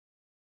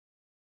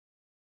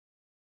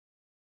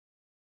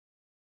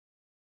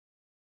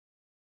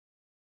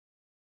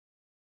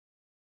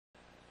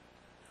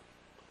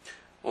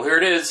Well, here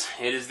it is.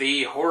 It is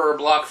the horror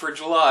block for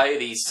July,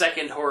 the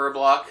second horror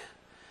block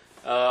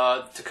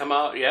to come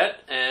out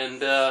yet,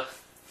 and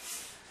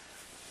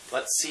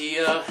let's see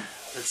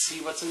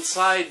what's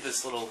inside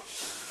this little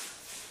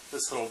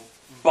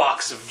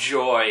box of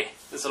joy,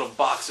 this little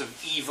box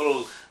of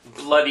evil,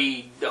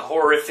 bloody,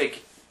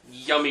 horrific,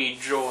 yummy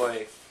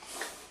joy.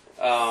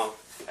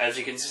 As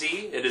you can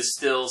see, it is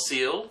still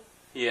sealed.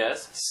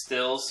 Yes,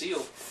 still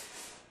sealed.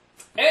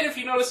 And if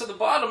you notice at the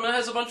bottom, it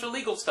has a bunch of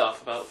legal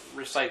stuff about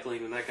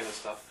recycling and that kind of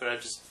stuff.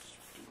 But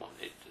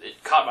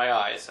it caught my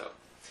eye, so.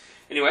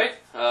 Anyway,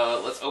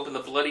 let's open the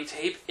bloody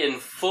tape in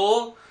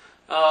full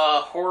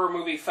horror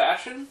movie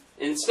fashion.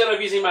 Instead of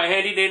using my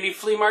handy-dandy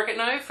flea market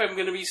knife, I'm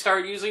going to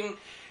start using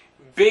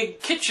big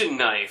kitchen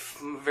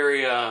knife.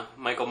 Very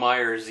Michael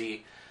Myers-y.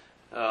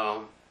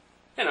 Kind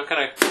of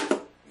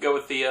go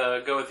with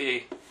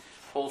the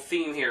whole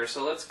theme here.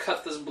 So let's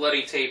cut this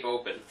bloody tape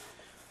open.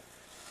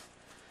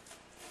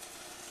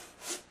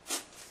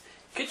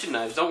 Kitchen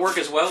knives don't work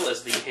as well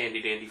as the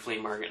handy-dandy flea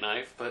market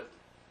knife, but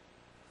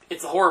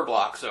it's a horror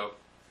block, so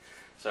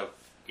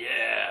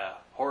yeah,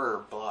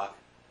 horror block.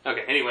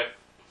 Okay, anyway,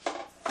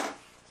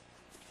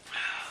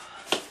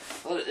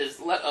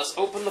 let us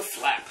open the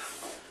flap.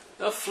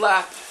 The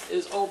flap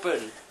is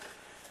open,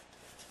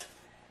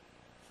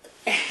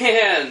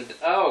 and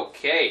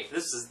okay,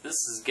 this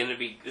is gonna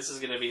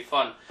be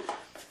fun.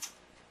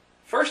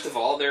 First of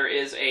all,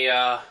 there's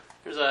a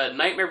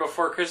Nightmare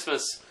Before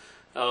Christmas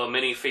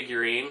mini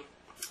figurine.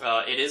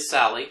 It is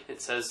Sally.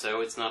 It says so.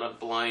 It's not a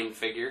blind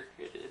figure.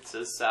 It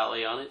says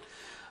Sally on it.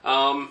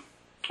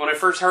 When I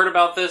first heard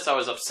about this, I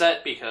was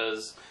upset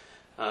because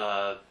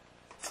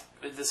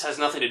this has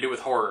nothing to do with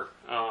horror.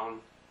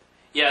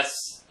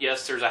 Yes,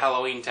 there's a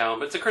Halloween town,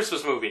 but it's a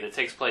Christmas movie that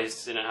takes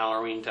place in a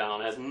Halloween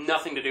town. It has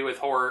nothing to do with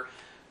horror,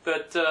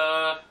 but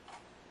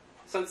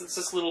since it's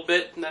this little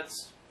bit,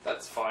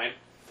 that's fine.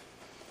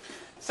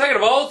 Second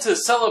of all, to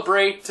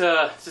celebrate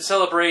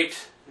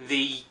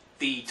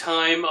the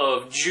time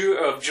of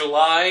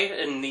July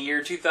in the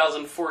year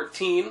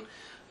 2014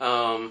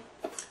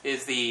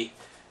 is the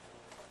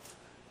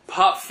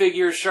Pop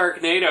Figure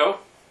Sharknado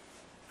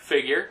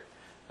figure.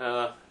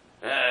 Yeah,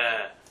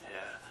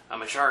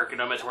 I'm a shark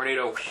and I'm a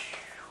tornado.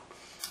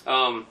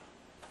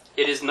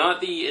 It is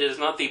not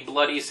the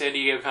bloody San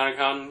Diego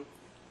Comic-Con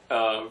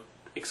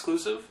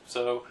exclusive,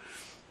 so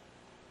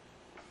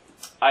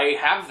I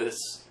have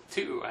this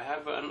too. I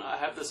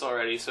have this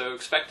already, so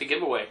expect a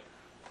giveaway.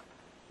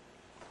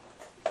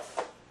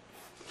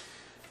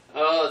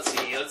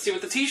 Let's see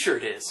what the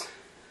t-shirt is.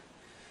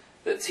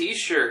 The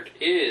t-shirt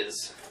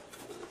is...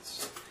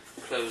 Let's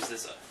close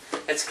this up.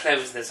 Let's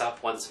close this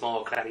up once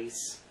more,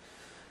 Clarice.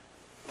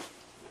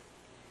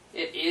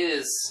 It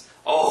is...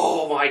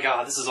 Oh my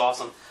god, this is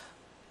awesome.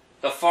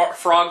 The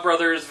Frog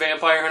Brothers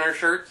Vampire Hunter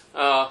shirt.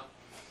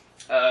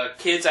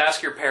 Kids,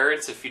 ask your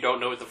parents if you don't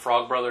know what the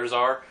Frog Brothers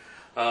are.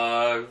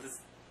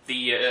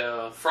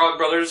 The Frog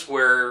Brothers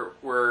were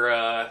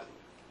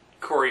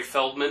Corey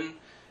Feldman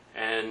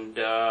and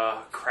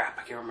crap,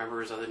 I can't remember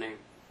his other name.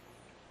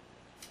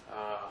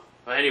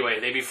 But anyway,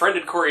 they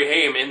befriended Corey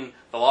Haim in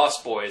The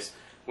Lost Boys,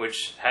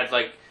 which had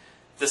like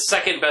the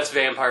second best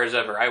vampires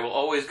ever. I will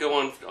always go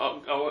in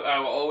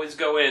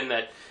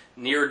that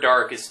Near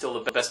Dark is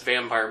still the best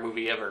vampire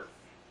movie ever.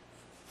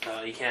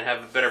 You can't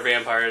have better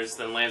vampires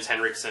than Lance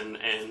Henriksen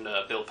and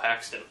Bill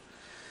Paxton.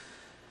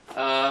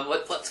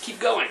 Let's keep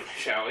going,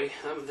 shall we?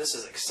 This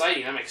is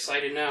exciting. I'm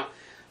excited now.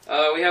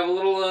 We have a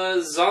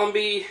little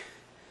zombie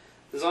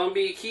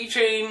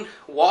keychain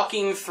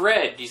walking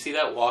thread. Do you see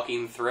that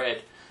walking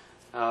thread?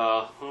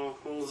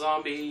 Little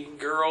zombie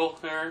girl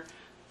there.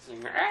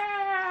 Saying,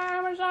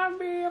 I'm a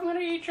zombie, I'm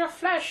gonna eat your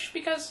flesh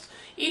because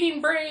eating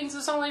brains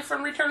is only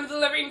from Return of the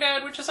Living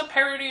Dead, which is a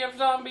parody of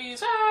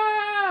zombies.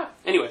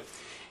 Anyway,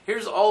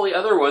 here's all the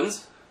other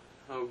ones.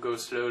 Oh, go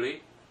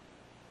slowly.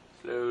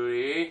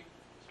 Slowly.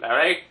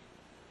 Slowly.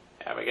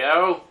 There we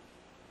go.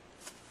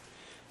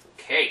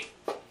 Okay.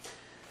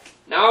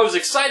 Now I was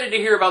excited to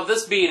hear about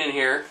this being in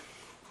here.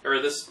 Or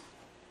this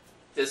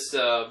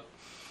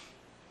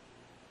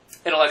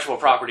intellectual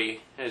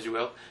property, as you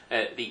will,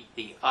 the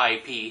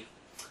IP.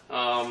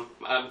 I'm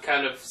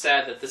kind of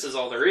sad that this is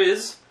all there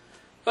is,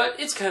 but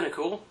it's kind of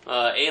cool.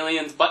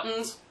 Aliens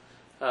buttons.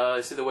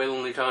 You see the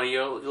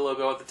Weyland-Yutani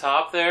logo at the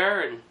top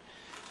there,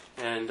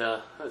 and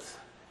they're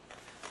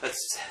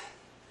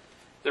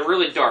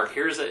really dark.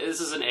 This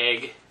is an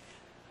egg,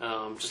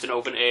 just an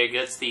open egg.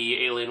 That's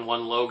the Alien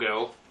 1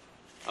 logo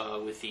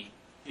with the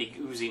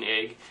oozing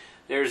egg.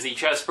 There's the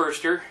chest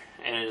burster,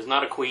 and it is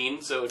not a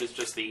queen, so it is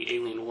just the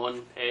Alien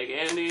 1 egg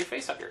and a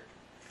facehugger.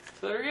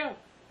 So there you go.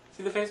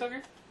 See the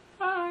facehugger?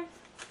 Hi.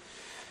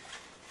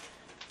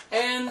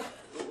 And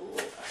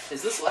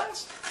is this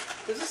last?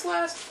 Is this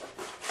last?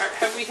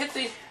 Have we hit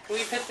the?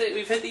 We've hit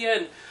the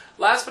end.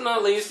 Last but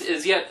not least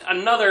is yet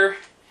another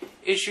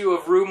issue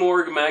of Rue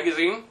Morgue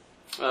magazine.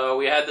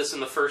 We had this in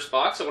the first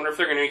box. I wonder if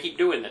they're going to keep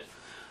doing it.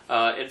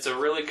 It's a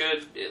really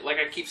good, like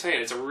I keep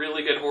saying, it's a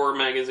really good horror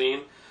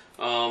magazine.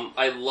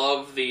 I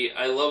love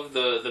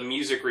the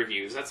music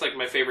reviews. That's like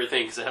my favorite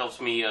thing because it helps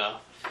me.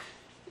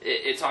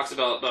 It talks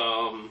about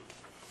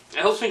it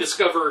helps me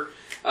discover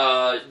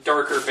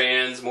darker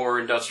bands, more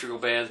industrial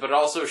bands, but it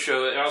also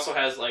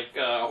has like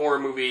horror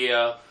movie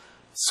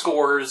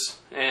scores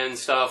and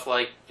stuff,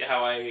 like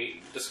how I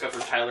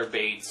discovered Tyler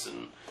Bates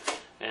and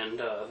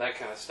that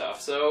kind of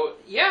stuff. So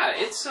yeah,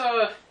 it's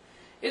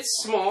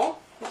small.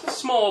 It's a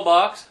small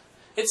box.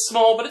 It's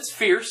small, but it's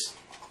fierce.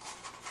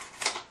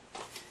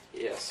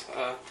 Yes,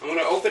 I'm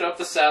gonna open up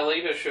the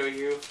Sally to show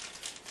you.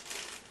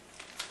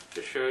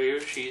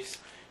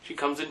 She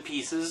comes in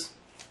pieces.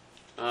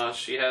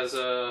 She has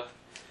the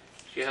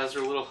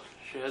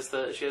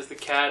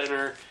cat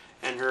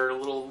and her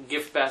little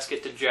gift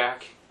basket to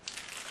Jack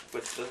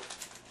with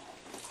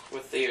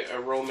the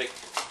aromatic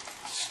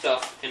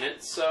stuff in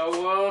it.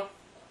 So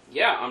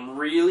yeah, I'm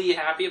really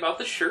happy about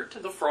the shirt,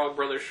 the Frog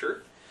Brothers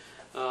shirt.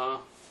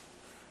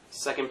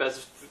 Second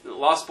best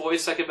Lost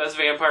Boys, second best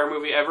vampire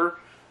movie ever.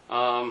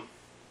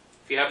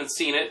 If you haven't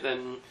seen it,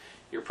 then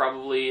you're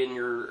probably in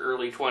your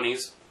early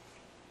 20s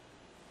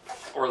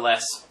or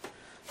less.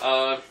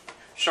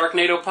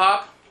 Sharknado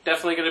Pop,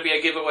 definitely going to be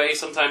a giveaway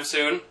sometime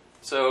soon,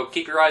 so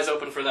keep your eyes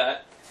open for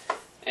that.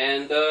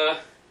 And the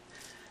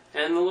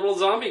little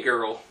zombie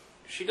girl.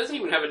 She doesn't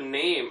even have a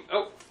name.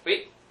 Oh,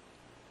 wait.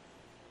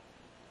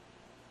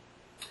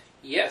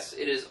 Yes,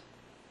 it is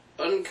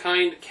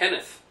Unkind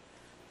Kenneth.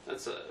 I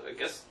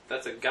guess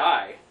that's a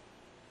guy.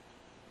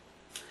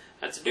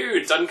 That's a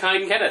dude. It's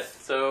Unkind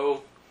Kenneth.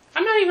 So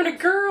I'm not even a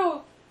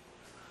girl.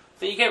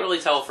 So you can't really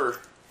tell for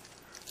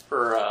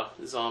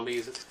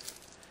zombies. It's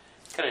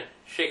kind of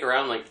shake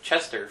around like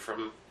Chester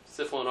from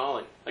Syphil and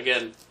Ollie.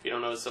 Again, if you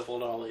don't know Syphil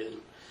and Ollie,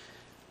 then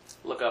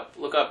look up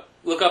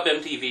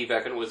MTV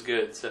back when it was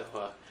good. So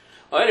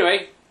well,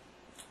 anyway,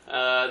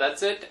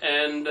 that's it,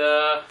 and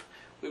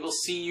we will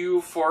see you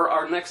for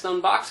our next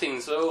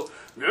unboxing. So.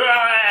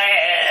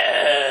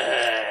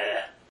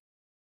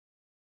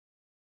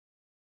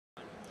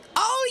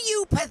 All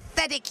you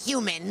pathetic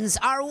humans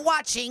are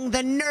watching the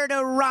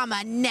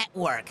Nerd-O-Rama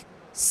network.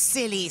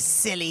 Silly,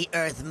 silly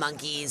Earth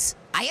monkeys.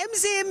 I am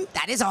Zim,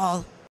 that is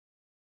all.